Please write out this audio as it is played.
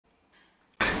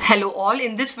Hello all,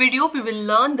 in this video we will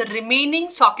learn the remaining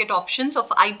socket options of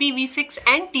IPv6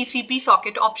 and TCP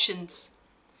socket options.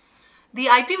 The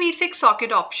IPv6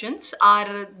 socket options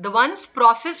are the ones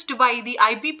processed by the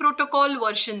IP protocol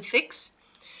version 6,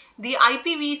 the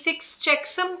IPv6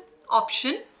 checksum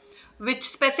option which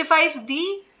specifies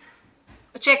the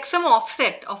checksum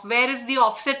offset of where is the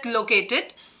offset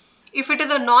located. If it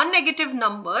is a non-negative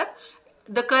number,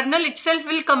 the kernel itself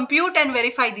will compute and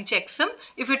verify the checksum.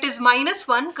 If it is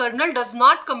 -1, kernel does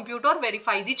not compute or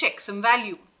verify the checksum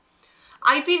value.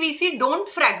 IPv6 don't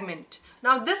fragment.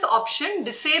 Now this option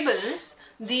disables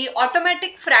the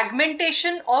automatic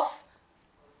fragmentation of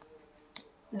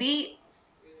the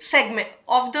segment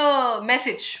of the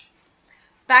message.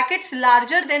 Packets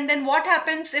larger then what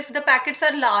happens if the packets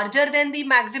are larger than the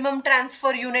maximum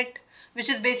transfer unit, which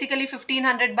is basically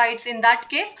 1500 bytes? In that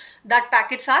case, that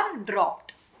packets are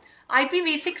dropped.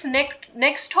 IPv6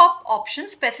 next hop option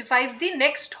specifies the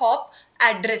next hop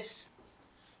address.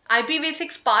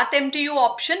 IPv6 path MTU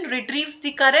option retrieves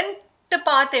the current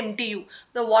path MTU.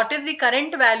 What is the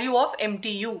current value of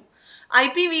MTU?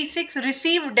 IPv6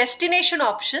 receive destination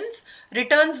options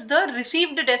returns the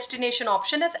received destination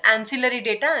option as ancillary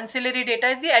data. Ancillary data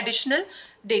is the additional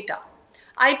data.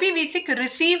 IPv6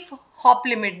 receive hop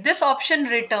limit. This option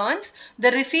returns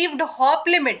the received hop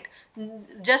limit,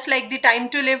 just like the time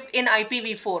to live in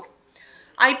IPv4.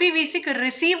 IPv6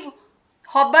 receive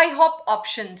hop by hop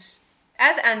options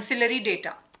as ancillary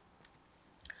data.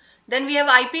 Then we have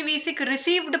IPv6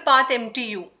 received path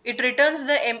MTU. It returns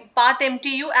the path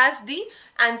MTU as the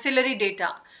ancillary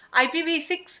data.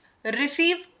 IPv6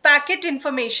 receive packet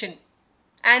information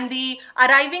and the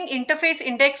arriving interface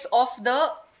index of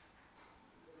the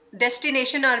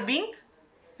destination are being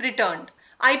returned.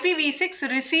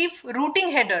 IPv6 receive routing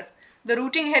header. The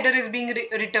routing header is being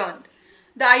returned.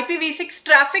 The IPv6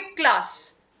 traffic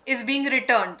class is being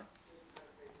returned.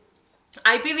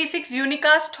 IPv6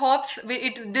 unicast hops,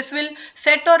 this will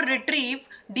set or retrieve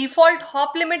default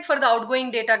hop limit for the outgoing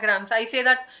datagrams. I say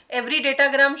that every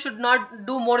datagram should not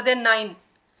do more than 9.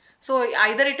 So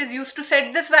either it is used to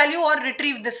set this value or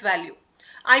retrieve this value.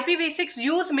 IPv6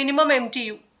 use minimum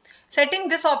MTU. Setting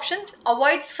this option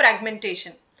avoids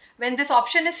fragmentation. When this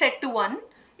option is set to 1,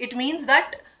 it means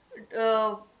that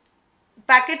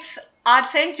packets are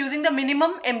sent using the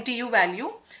minimum MTU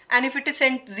value, and if it is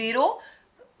sent 0,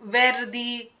 where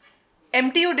the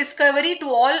MTU discovery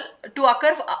to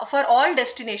occur for all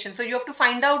destinations. So you have to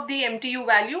find out the MTU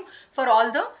value for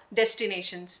all the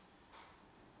destinations.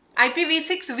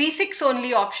 IPv6 v6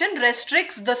 only option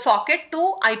restricts the socket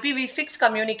to IPv6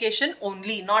 communication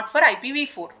only, not for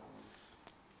IPv4.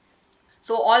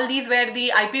 So all these were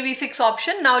the IPv6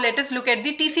 option. Now let us look at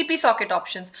the TCP socket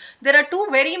options. There are two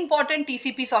very important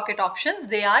TCP socket options.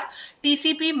 They are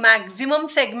TCP maximum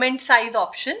segment size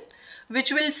option,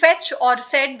 which will fetch or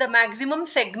set the maximum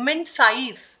segment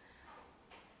size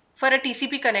for a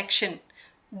TCP connection.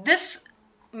 This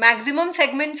maximum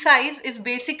segment size is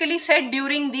basically set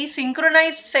during the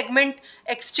synchronized segment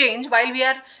exchange while we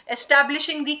are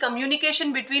establishing the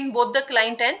communication between both the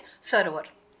client and server.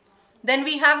 Then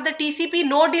we have the TCP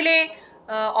no delay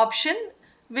option,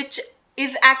 which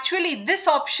is actually, this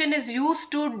option is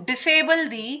used to disable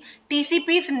the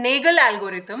TCP's Nagel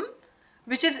algorithm,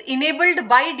 which is enabled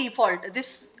by default.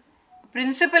 This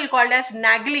principle called as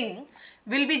nagging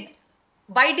will be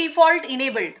by default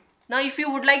enabled. Now if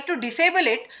you would like to disable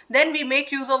it, then we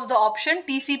make use of the option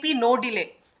TCP no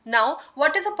delay. Now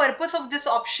what is the purpose of this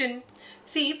option?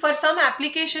 See, for some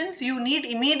applications you need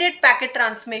immediate packet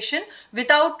transmission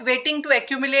without waiting to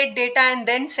accumulate data and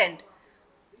then send.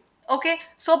 Okay,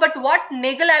 so but what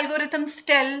Nagel algorithms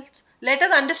tells, let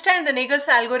us understand the Nagel's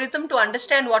algorithm to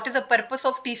understand what is the purpose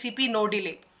of TCP no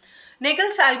delay.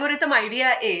 Nagel's algorithm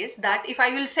idea is that if I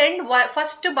will send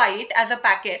first byte as a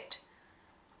packet,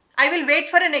 I will wait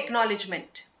for an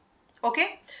acknowledgement.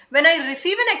 Okay, when I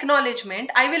receive an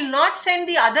acknowledgement, I will not send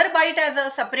the other byte as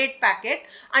a separate packet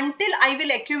until I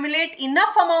will accumulate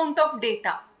enough amount of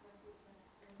data.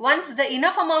 Once the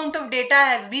enough amount of data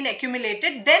has been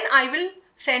accumulated, then I will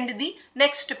send the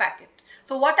next packet.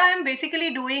 So what I am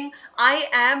basically doing, I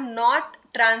am not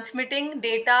transmitting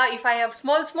data if I have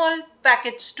small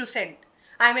packets to send.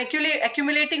 I am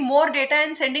accumulating more data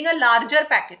and sending a larger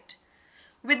packet.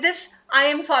 With this, I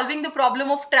am solving the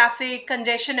problem of traffic,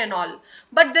 congestion and all.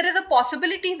 But there is a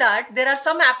possibility that there are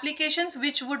some applications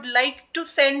which would like to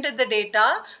send the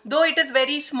data, though it is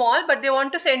very small, but they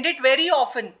want to send it very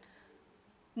often,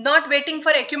 not waiting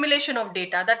for accumulation of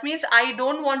data. That means I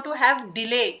don't want to have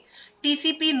delay.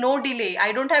 TCP no delay.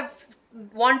 I don't have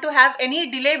want to have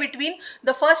any delay between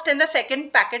the first and the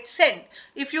second packet sent.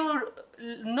 If you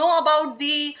know about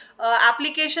the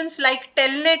applications like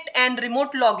Telnet and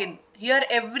remote login, here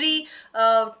every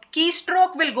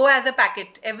keystroke will go as a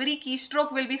packet. Every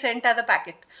keystroke will be sent as a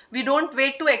packet. We don't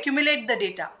wait to accumulate the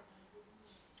data.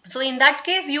 So in that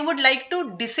case, you would like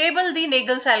to disable the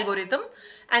Nagel's algorithm,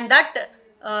 and that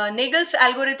Nagel's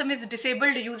algorithm is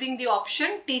disabled using the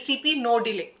option TCP no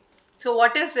delay. So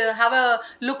what is, have a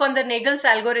look on the Nagel's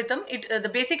algorithm. The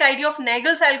basic idea of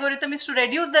Nagel's algorithm is to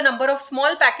reduce the number of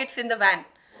small packets in the WAN.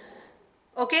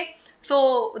 Okay.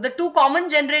 So the two common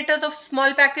generators of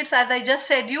small packets, as I just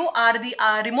said you, are the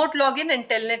remote login and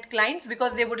telnet clients,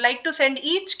 because they would like to send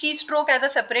each keystroke as a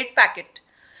separate packet.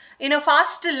 In a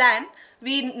fast LAN,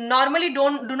 we normally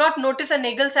do not notice a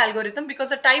Nagel's algorithm, because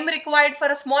the time required for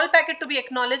a small packet to be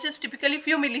acknowledged is typically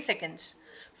few milliseconds,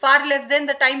 far less than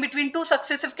the time between two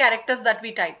successive characters that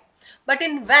we type. But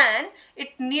in WAN,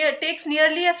 it takes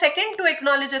nearly a second to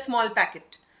acknowledge a small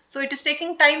packet. So it is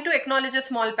taking time to acknowledge a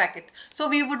small packet. So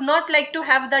we would not like to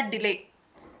have that delay.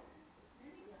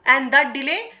 And that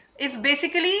delay is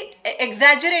basically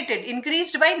exaggerated,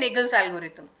 increased by Nagel's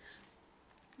algorithm.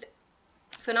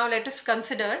 So now let us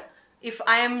consider, if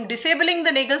I am disabling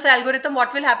the Nagel's algorithm,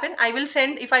 what will happen? I will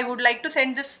send, if I would like to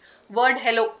send this word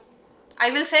hello,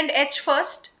 I will send H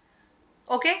first,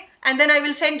 okay, and then I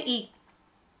will send E,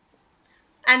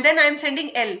 and then I am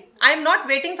sending L. I am not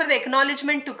waiting for the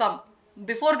acknowledgement to come.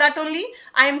 Before that only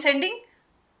I am sending,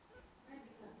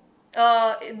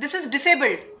 this is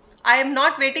disabled. I am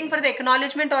not waiting for the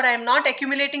acknowledgement, or I am not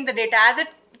accumulating the data. As it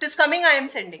is coming, I am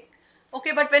sending.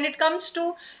 Okay, but when it comes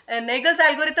to Nagel's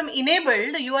algorithm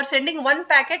enabled, you are sending one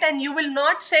packet and you will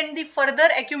not send the further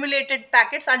accumulated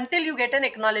packets until you get an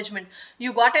acknowledgement.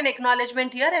 You got an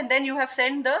acknowledgement here, and then you have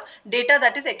sent the data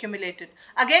that is accumulated.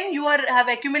 Again, you have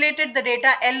accumulated the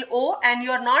data LO, and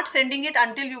you are not sending it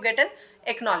until you get an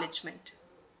acknowledgement.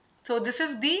 So this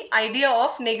is the idea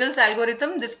of Nagel's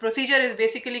algorithm. This procedure is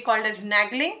basically called as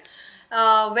nagling,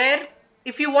 where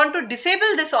if you want to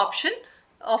disable this option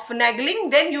of nagling,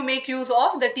 then you make use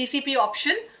of the TCP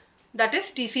option, that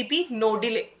is TCP no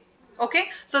delay.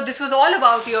 Okay, so this was all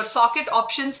about your socket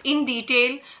options in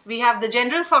detail. We have the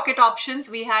general socket options,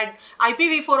 we had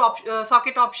IPv4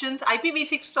 socket options,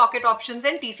 IPv6 socket options,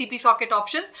 and TCP socket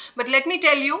options. But let me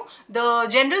tell you, the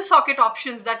general socket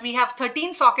options, that we have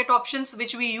 13 socket options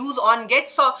which we use on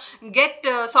get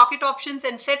socket options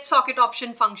and set socket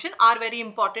option function, are very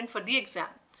important for the exam.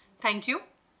 Thank you.